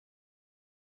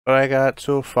what I got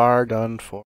so far done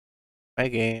for my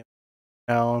game.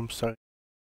 Now I'm starting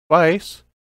twice.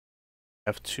 I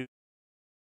have two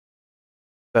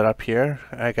set up here.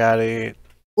 I got a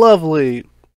lovely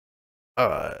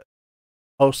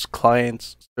host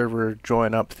client server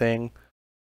join up thing.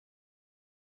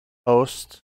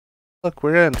 Host. Look,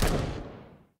 we're in.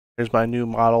 Here's my new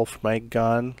model for my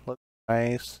gun. Looks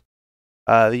nice.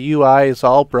 The UI is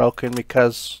all broken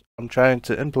because I'm trying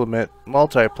to implement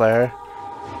multiplayer.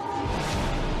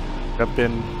 Jump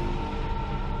in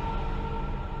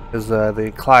is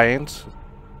the client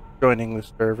joining the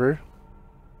server.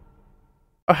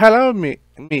 Oh, hello, me.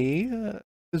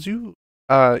 Is you?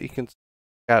 You can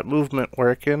got movement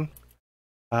working,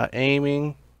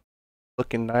 aiming,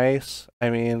 looking nice. I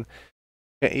mean,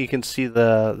 you can see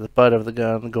the butt of the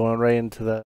gun going right into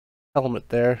the helmet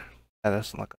there. That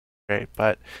doesn't look great,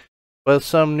 but with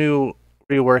some new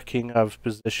reworking of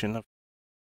position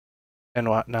and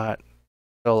whatnot,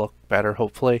 it'll look better.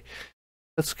 Hopefully,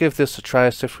 let's give this a try.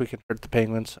 See if we can hurt the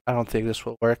penguins. I don't think this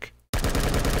will work.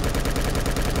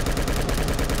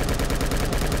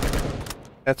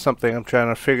 That's something I'm trying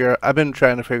to figure. I've been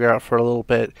trying to figure out for a little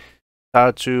bit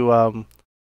how to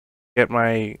get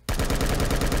my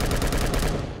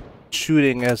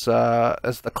shooting as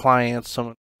the client.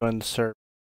 Someone going to serve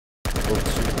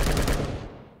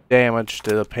damage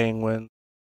to the penguin.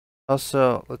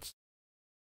 Also, let's.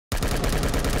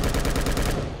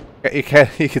 You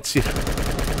can see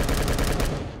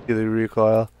the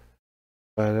recoil,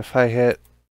 but if I hit,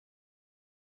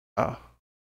 oh, I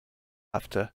have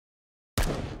to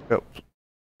go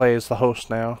play as the host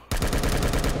now.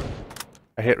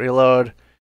 I hit reload.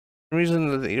 The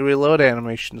reason the reload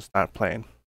animation is not playing.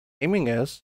 Aiming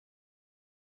is.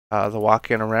 The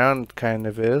walking around kind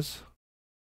of is.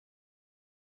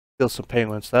 Kill some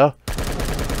penguins though.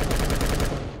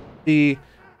 See,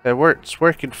 it's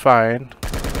working fine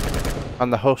on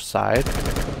the host side.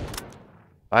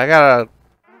 I gotta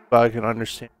bug and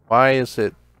understand why is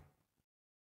it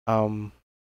the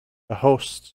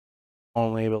host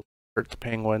only able to hurt the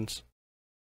penguins.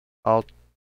 I'll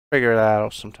figure that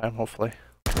out sometime, hopefully.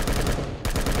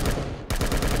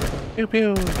 Pew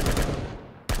pew.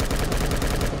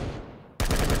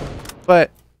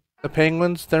 But the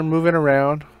penguins, they're moving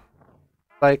around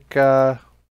like a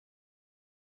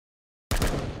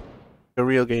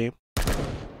real game.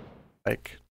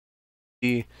 Like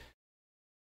the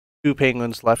two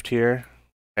penguins left here.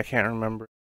 I can't remember.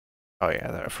 Oh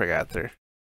yeah, I forgot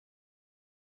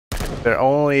they're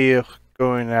only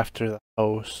going after the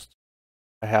host.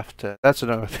 I have to. That's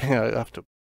another thing I have to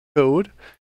code.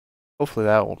 Hopefully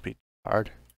that won't be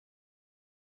hard.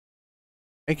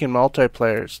 Making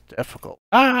multiplayer is difficult.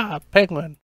 Ah,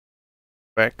 penguin.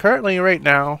 But currently, right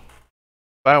now,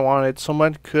 if I wanted,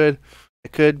 I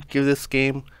could give this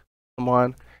game to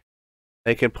someone.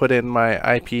 They can put in my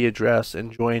IP address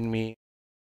and join me.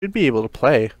 Should be able to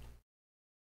play.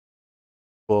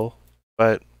 Cool,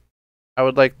 but I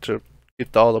would like to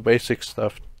get all the basic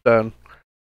stuff done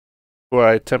before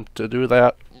I attempt to do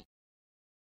that.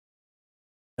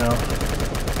 You know,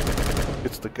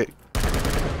 it's the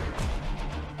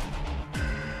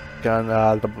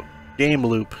the game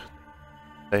loop.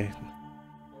 They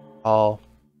all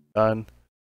done.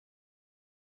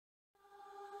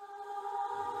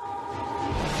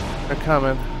 They're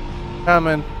coming.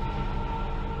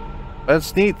 But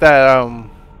it's neat that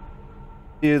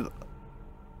the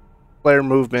player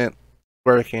movement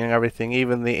working and everything,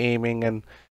 even the aiming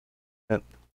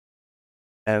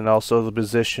and also the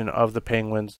position of the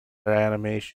penguins, their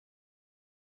animation.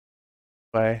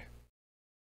 Way.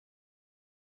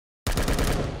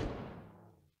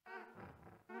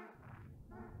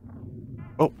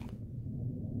 Oh,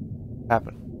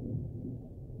 happened.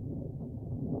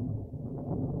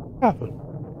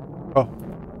 Oh,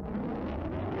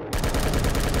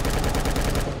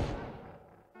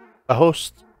 the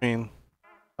host. I mean,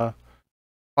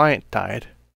 client died.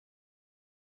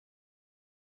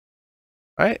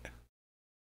 Right?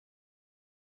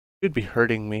 You'd be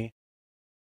hurting me.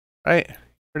 Right?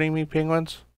 Hurting me,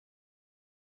 penguins?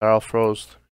 They're all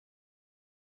froze.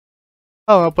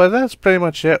 Oh, but that's pretty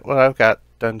much it, what I've got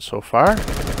done so far.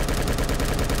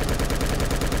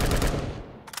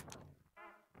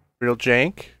 Real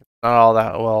jank. Not all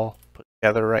that well put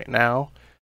together right now.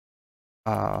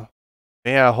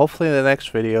 Yeah, hopefully in the next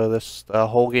video, the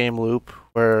whole game loop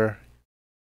where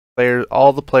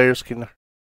all the players can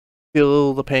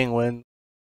kill the penguin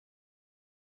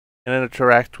and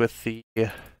interact with the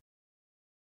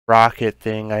rocket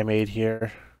thing I made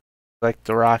here. Like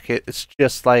the rocket, it's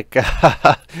just like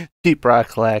Deep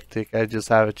Rock Galactic. I just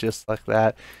have it just like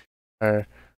that. Or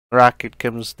rocket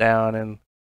comes down and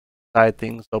side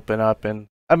things open up, and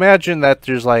imagine that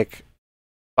there's like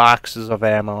boxes of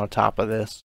ammo on top of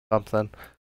this, something.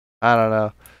 I don't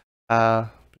know.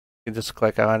 You just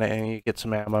click on it and you get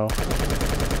some ammo.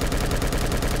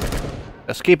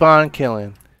 Just keep on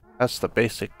killing. That's the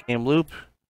basic game loop.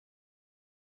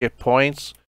 Get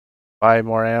points, buy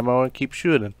more ammo, and keep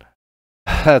shooting.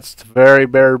 That's the very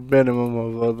bare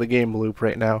minimum of the game loop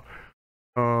right now.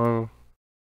 Yeah,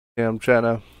 I'm trying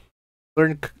to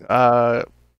learn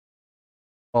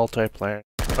multiplayer.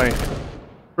 My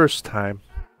first time.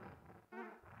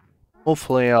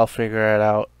 Hopefully I'll figure it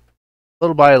out.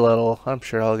 Little by little. I'm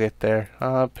sure I'll get there.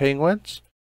 Penguins?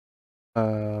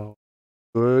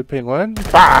 Good penguin.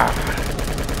 Bah!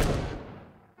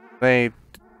 I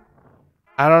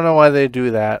don't know why they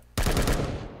do that.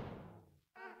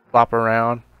 Flop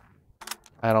around.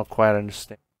 I don't quite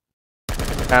understand.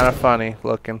 Kind of funny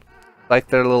looking. Like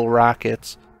they're little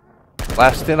rockets.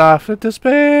 Blasting off into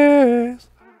space.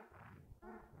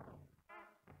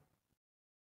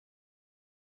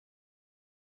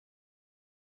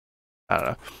 I don't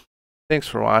know. Thanks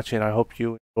for watching. I hope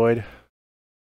you enjoyed.